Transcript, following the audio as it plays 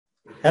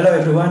Hello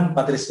everyone,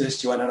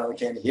 Patrice Juana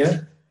again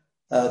here.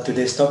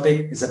 Today's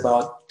topic is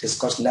about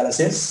discourse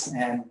analysis,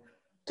 and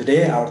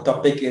today our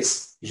topic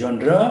is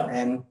genre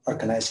and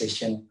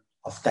organization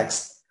of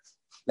text.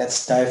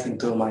 Let's dive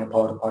into my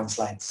PowerPoint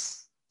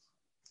slides.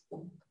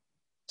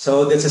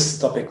 So this is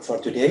the topic for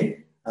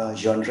today,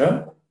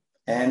 genre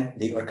and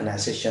the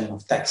organization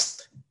of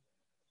text.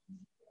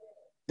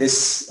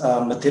 This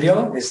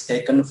material is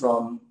taken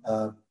from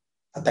a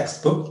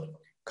textbook,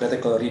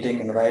 Critical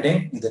Reading and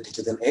Writing in the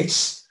Digital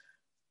Age,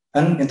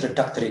 an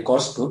introductory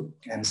course book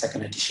and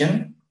second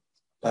edition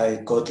by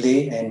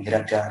Godley and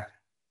Hiradar.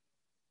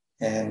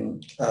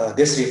 And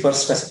this refers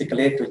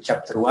specifically to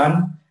chapter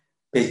 1,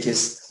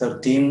 pages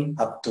 13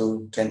 up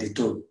to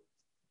 22.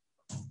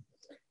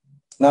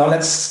 Now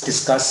let's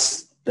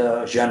discuss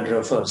the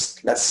genre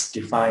first. Let's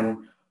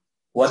define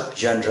what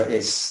genre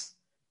is.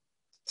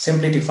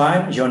 Simply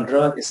defined,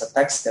 genre is a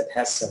text that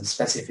has some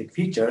specific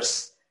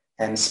features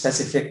and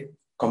specific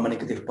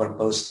communicative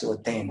purpose to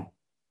attain.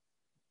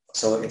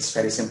 So it's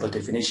very simple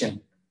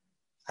definition.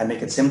 I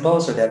make it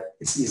simple so that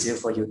it's easier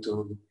for you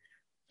to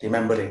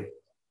remember it.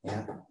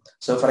 Yeah.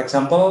 So for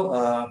example,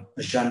 a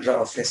genre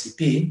of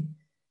recipe,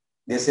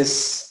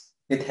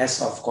 it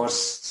has of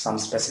course some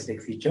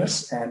specific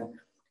features, and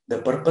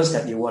the purpose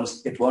that it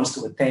wants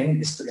to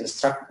attain is to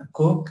instruct a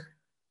cook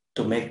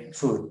to make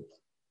food.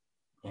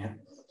 Yeah.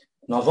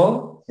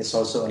 Novel is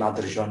also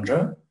another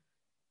genre.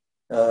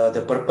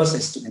 The purpose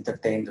is to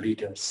entertain the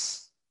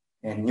readers.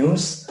 And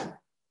news,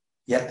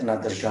 yet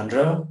another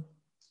genre,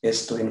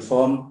 is to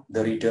inform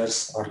the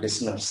readers or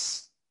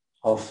listeners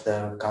of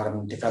the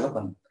current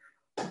development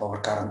or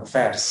current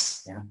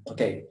affairs. Yeah.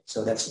 Okay,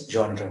 so that's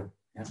genre.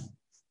 Yeah.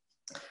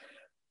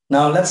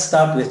 Now let's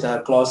start with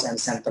the clause and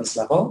sentence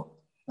level.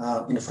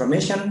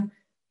 Information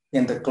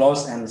in the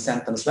clause and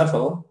sentence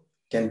level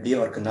can be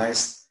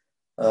organized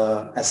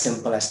as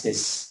simple as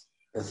this: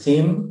 the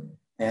theme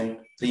and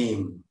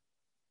rheme.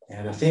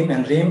 Yeah, the theme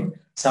and rheme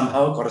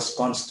somehow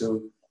corresponds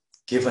to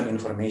given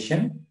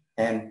information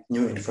and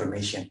new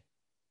information.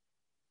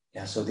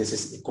 Yeah, so this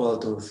is equal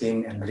to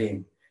theme and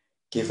rheme.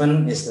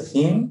 Given is the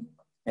theme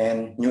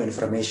and new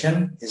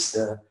information is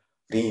the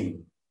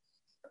rheme.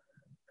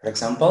 For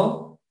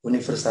example,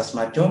 Universitas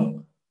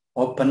Machung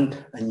opened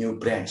a new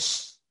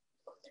branch.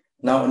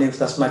 Now,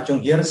 Universitas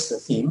Machung, here is the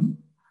theme.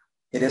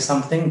 It is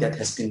something that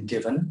has been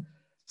given,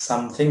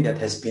 something that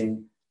has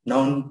been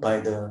known by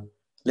the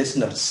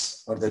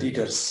listeners or the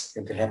readers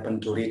if they happen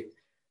to read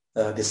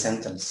this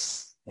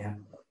sentence. Yeah.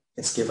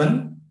 It's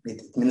given,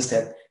 it means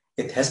that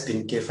it has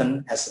been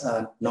given as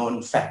a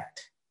known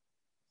fact.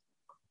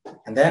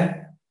 And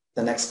then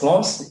the next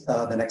clause,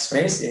 the next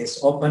phrase is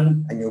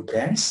open a new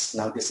branch.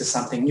 Now this is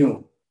something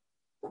new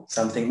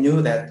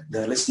that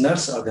the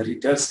listeners or the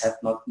readers have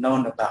not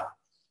known about.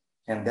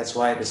 And that's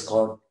why it is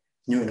called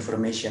new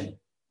information.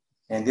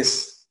 And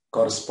this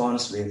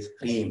corresponds with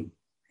rheme.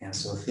 And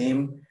so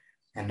theme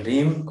and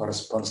rheme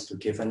corresponds to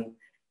given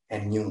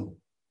and new.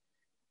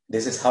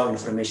 This is how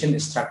information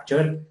is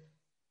structured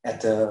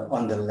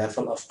on the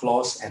level of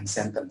clause and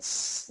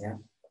sentence. Yeah.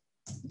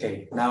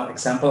 Okay, now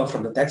example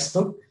from the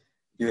textbook.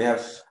 You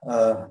have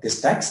this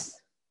text.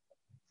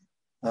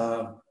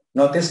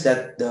 Notice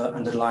that the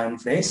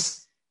underlined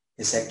phrase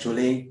is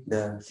actually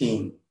the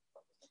theme.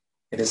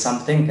 It is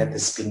something that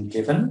has been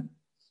given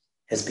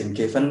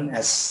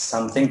as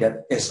something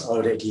that is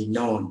already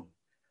known,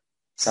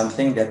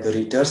 something that the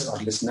readers or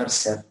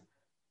listeners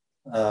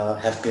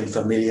have been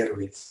familiar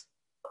with.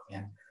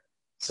 Yeah.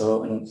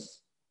 So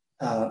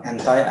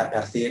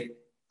anti-apartheid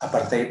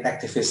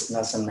activist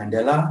Nelson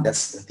Mandela,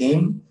 that's the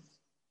theme.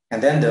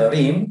 And then the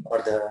rheme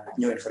or the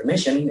new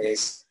information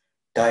is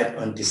died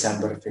on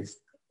December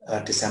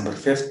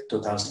 5th,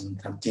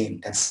 2013.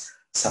 That's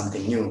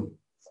something new.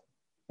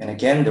 And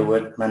again, the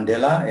word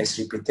Mandela is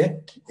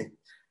repeated. It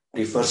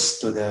refers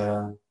to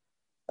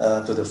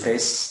the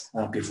phrase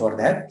before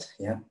that.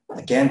 Yeah.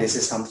 Again, this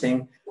is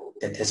something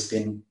that has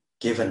been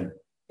given.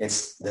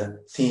 It's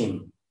the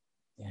theme.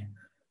 Yeah.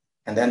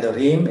 And then the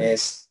rheme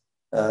is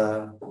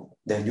the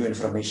new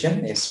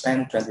information is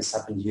spent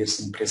 27 years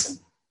in prison,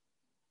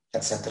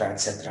 etc.,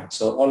 etc.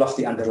 So all of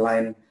the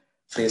underlined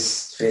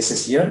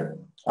phrases here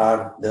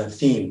are the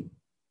theme,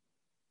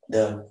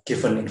 the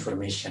given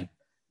information,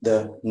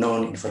 the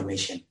known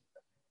information.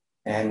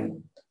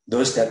 And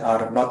those that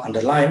are not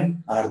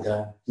underlined are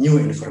the new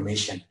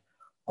information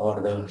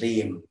or the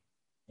rheme.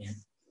 Yeah.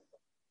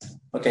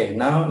 Okay,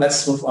 now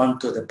let's move on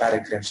to the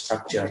paragraph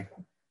structure.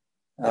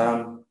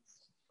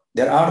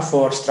 There are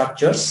 4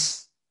 structures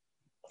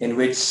in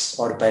which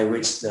or by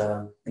which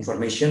the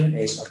information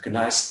is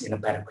organized in a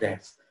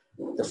paragraph.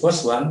 The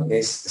first one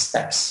is the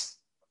steps.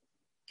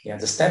 Yeah,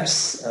 the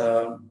steps,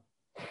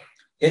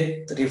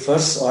 it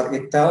refers or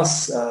it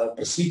tells a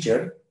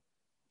procedure.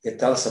 It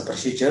tells a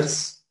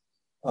procedures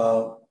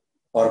or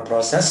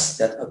process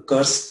that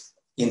occurs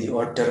in the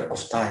order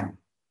of time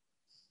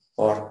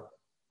or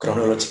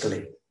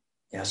chronologically.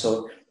 Yeah,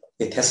 so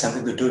it has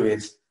something to do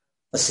with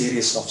a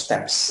series of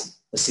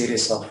steps, a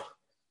series of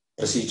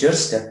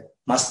procedures that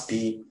must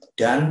be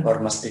done or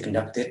must be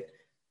conducted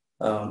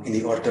in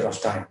the order of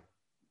time.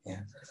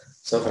 Yeah.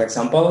 So for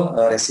example,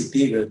 a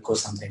recipe will go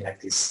something like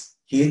this.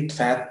 Heat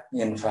fat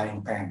in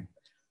frying pan.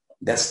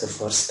 That's the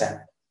first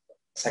step.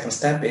 Second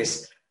step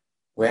is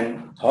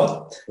when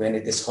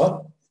it is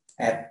hot,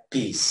 add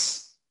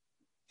peas.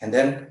 And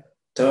then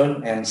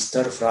turn and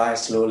stir fry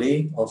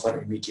slowly over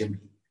a medium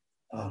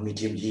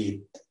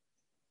heat.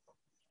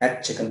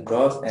 Add chicken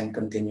broth and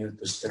continue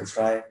to stir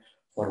fry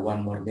for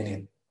 1 more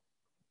minute.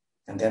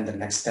 And then the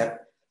next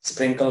step,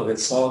 sprinkle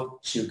with salt,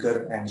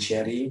 sugar, and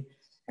sherry,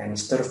 and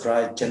stir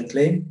fry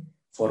gently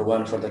for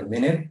 1 further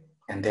minute,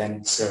 and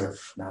then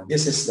serve. Now,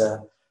 this is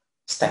the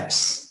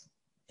steps.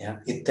 Yeah,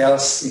 it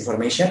tells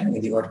information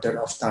in the order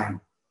of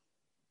time,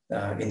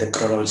 in the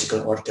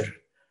chronological order,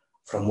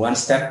 from one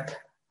step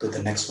to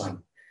the next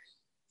one.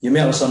 You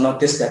may also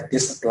notice that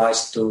this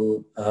applies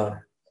to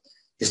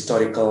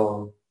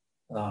historical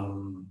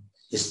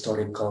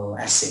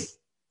essay.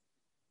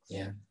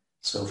 Yeah.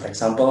 So, for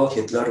example,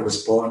 Hitler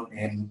was born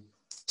in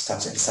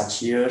such and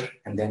such year,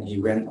 and then he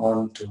went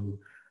on to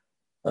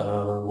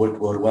World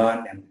War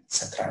I, and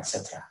etc.,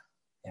 etc.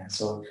 Yeah.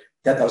 So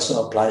that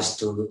also applies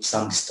to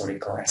some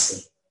historical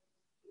essay.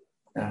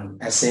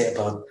 Essay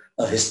about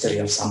a history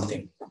of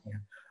something. Yeah.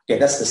 Okay,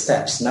 that's the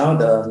steps. Now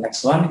the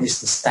next one is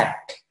the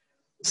stack.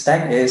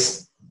 Stack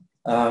is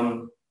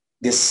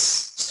this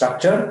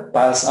structure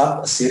piles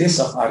up a series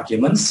of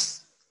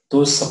arguments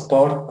to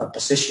support a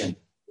position.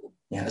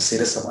 Yeah, a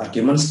series of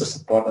arguments to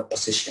support a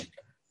position.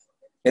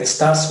 It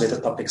starts with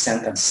a topic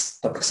sentence.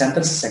 Topic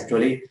sentence is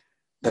actually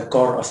the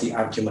core of the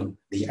argument,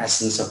 the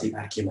essence of the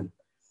argument.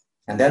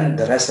 And then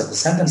the rest of the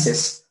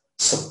sentences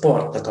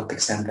support the topic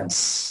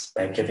sentence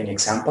by giving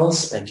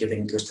examples, by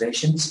giving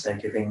illustrations, by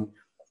giving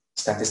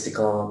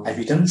statistical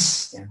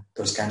evidence, yeah,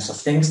 those kinds of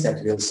things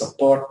that will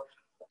support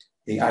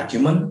the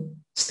argument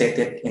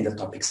stated in the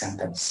topic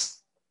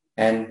sentence.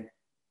 And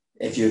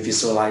if you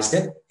visualize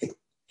it,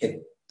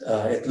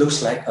 it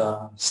looks like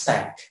a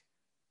stack.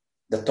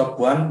 The top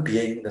one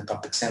being the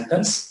topic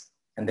sentence,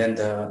 and then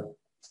the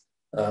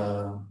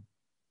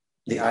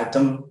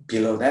item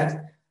below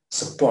that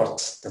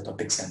supports the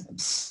topic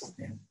sentence.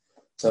 Yeah.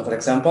 So, for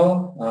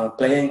example,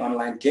 playing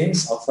online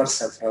games offers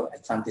several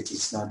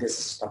advantages. Now, this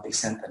is a topic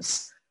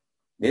sentence.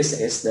 This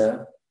is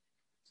the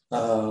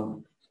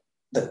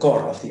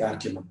core of the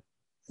argument.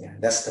 Yeah,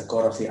 that's the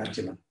core of the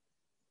argument.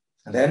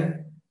 And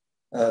then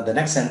the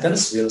next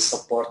sentence will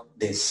support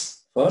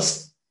this.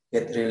 First,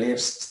 it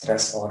relieves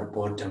stress or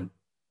boredom.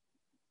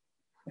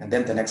 And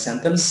then the next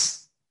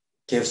sentence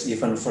gives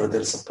even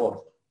further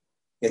support.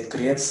 It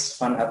creates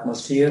fun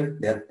atmosphere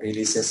that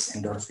releases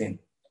endorphin.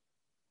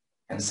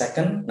 And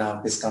second,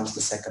 now this comes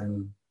the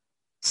second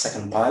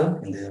pile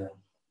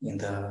in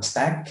the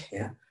stack.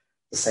 Yeah,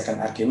 the second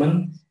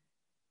argument.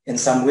 In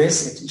some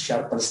ways, it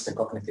sharpens the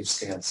cognitive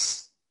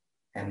scales,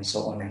 and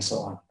so on and so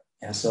on.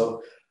 Yeah,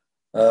 so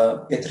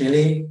it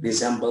really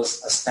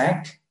resembles a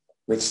stack,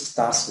 which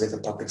starts with a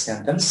topic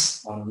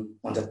sentence on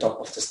the top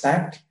of the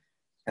stack,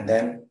 and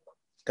then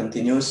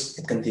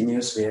it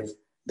continues with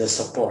the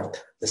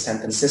support, the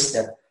sentences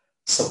that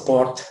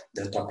support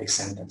the topic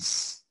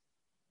sentence.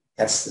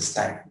 That's the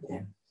stack.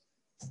 Yeah.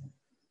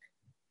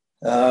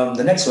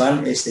 The next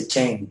one is the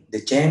chain.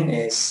 The chain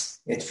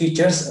it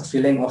features a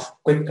feeling of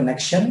quick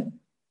connection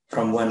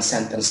from one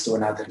sentence to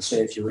another. So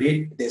if you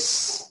read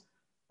this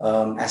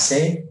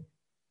essay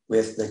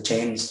with the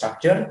chain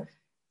structure,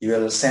 you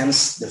will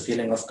sense the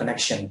feeling of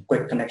connection,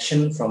 quick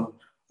connection from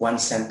one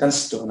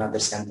sentence to another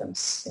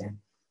sentence. Yeah.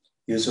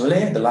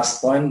 Usually, the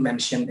last point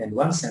mentioned in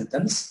one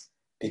sentence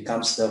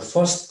becomes the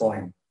first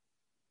point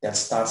that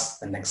starts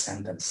the next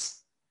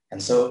sentence.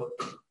 And so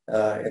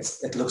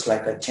it looks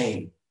like a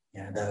chain.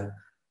 Yeah,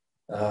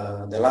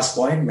 the last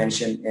point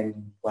mentioned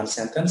in one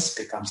sentence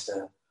becomes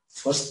the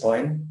first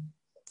point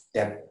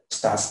that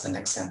starts the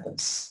next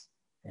sentence.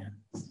 Yeah.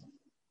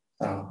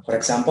 For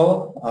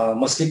example,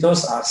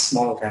 mosquitoes are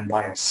small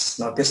vampires.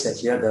 Notice that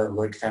here the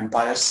word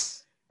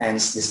vampires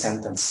ends this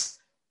sentence.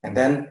 And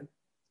then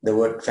the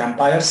word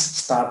vampires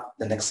start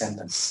the next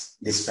sentence.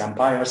 These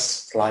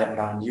vampires fly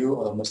around you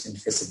almost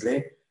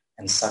invisibly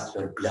and suck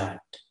your blood.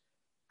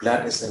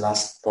 Blood is the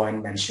last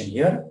point mentioned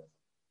here.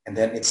 And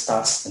then it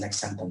starts the next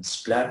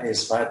sentence. Blood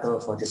is vital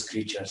for these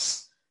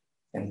creatures.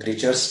 And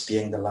creatures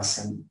being the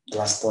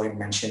last point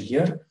mentioned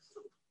here,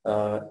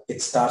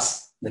 it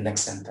starts the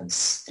next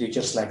sentence.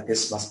 Creatures like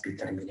this must be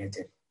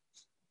terminated.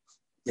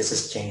 This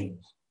is chain.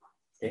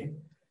 Okay.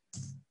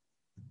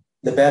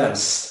 The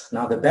balance.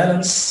 Now the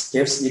balance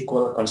gives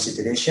equal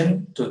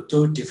consideration to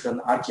two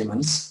different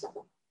arguments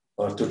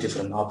or two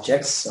different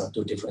objects or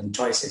two different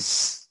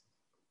choices.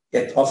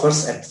 It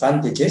offers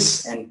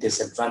advantages and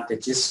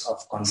disadvantages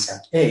of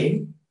concept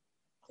A,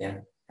 yeah,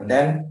 and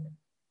then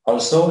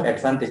also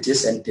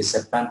advantages and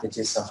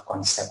disadvantages of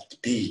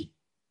concept B.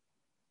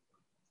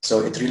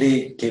 So it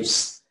really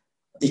gives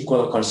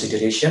equal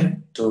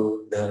consideration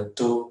to the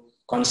two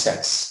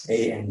concepts,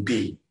 A and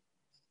B.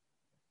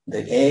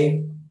 The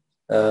A,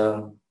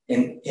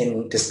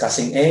 in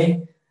discussing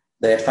A,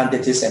 the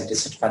advantages and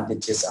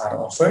disadvantages are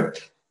offered.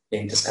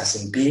 In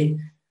discussing B,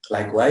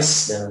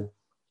 likewise, the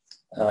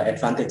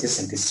advantages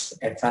and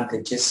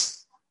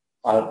disadvantages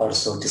are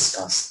also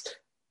discussed.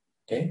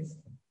 Okay,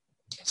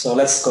 so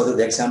let's go to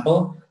the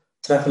example.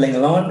 Traveling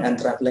alone and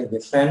traveling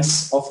with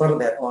friends offer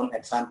their own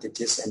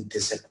advantages and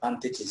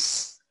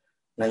disadvantages.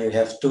 Now you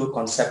have two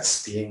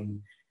concepts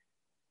being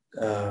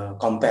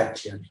compared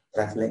here,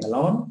 traveling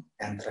alone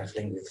and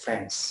traveling with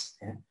friends.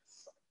 Yeah.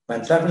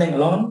 When traveling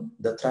alone,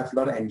 the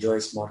traveler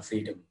enjoys more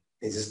freedom.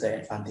 This is the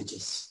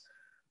advantages.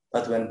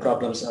 But when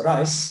problems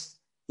arise,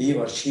 he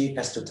or she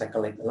has to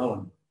tackle it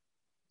alone.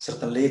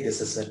 Certainly,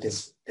 this is a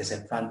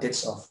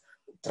disadvantage of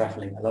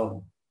traveling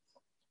alone.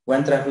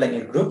 When traveling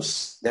in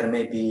groups, there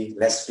may be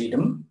less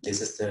freedom.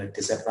 This is the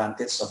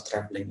disadvantage of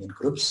traveling in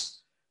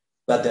groups.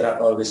 But there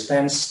are always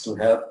friends to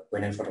help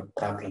whenever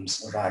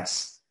problems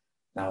arise.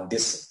 Now,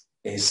 this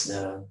is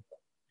the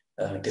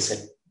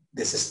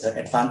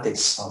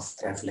advantage of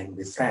traveling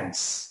with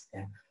friends.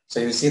 Yeah. So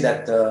you see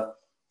that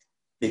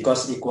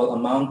because equal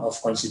amount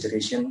of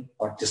consideration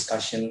or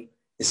discussion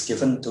is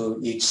given to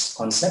each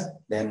concept,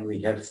 then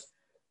we have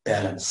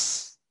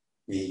balance.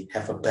 We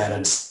have a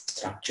balanced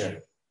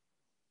structure.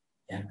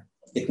 Yeah.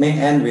 It may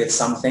end with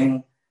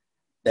something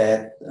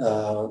that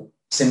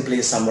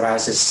simply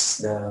summarizes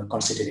the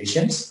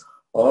considerations,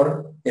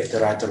 or if the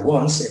writer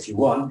wants, if you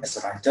want as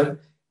a writer,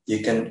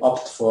 you can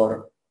opt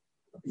one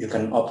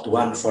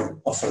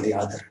over the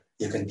other.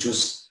 You can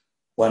choose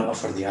one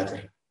over the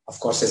other. Of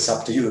course, it's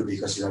up to you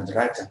because you are the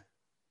writer.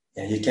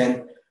 Yeah, you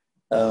can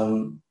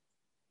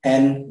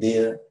end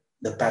the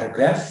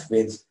paragraph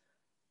with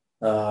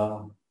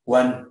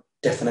one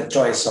definite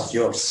choice of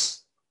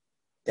yours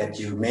that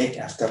you make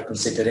after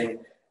considering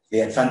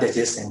the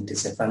advantages and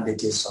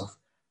disadvantages of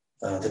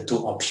the two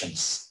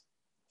options.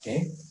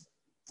 Okay.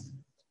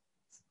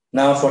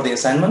 Now for the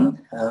assignment,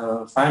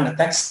 find a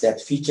text that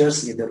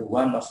features either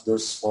one of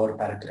those 4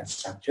 paragraph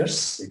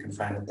structures. You can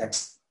find a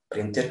text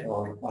printed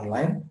or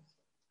online.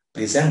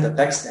 Present the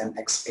text and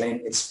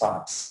explain its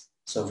parts.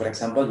 So for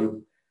example,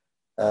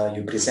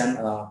 you present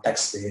a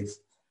text with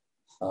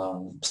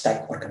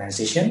stack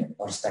organization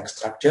or stack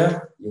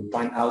structure. You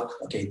point out,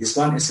 okay, this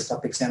one is a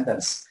topic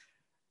sentence.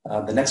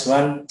 The next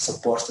one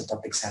supports the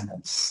topic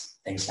sentence,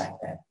 things like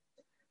that.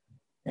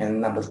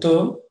 And number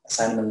 2,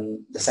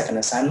 the second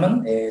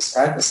assignment is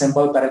write a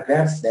simple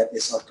paragraph that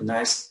is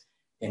organized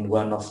in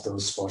one of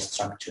those 4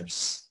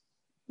 structures.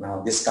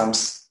 Now this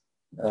comes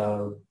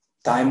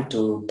time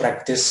to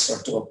practice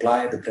or to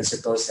apply the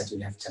principles that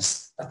you have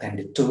just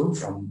attended to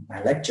from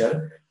my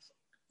lecture.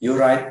 You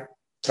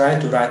try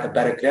to write a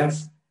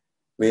paragraph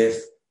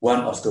with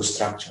one of those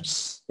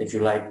structures. If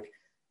you like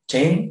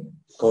chain,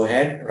 go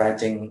ahead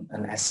writing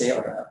an essay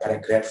or a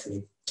paragraph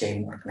with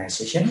chain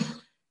organization.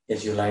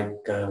 If you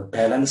like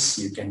balance,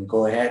 you can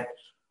go ahead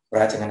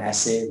writing an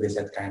essay with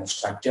that kind of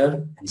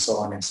structure, and so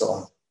on and so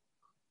on.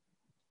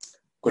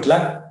 Good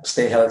luck,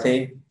 stay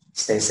healthy,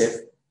 stay safe.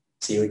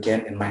 See you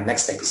again in my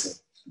next episode.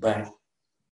 Bye.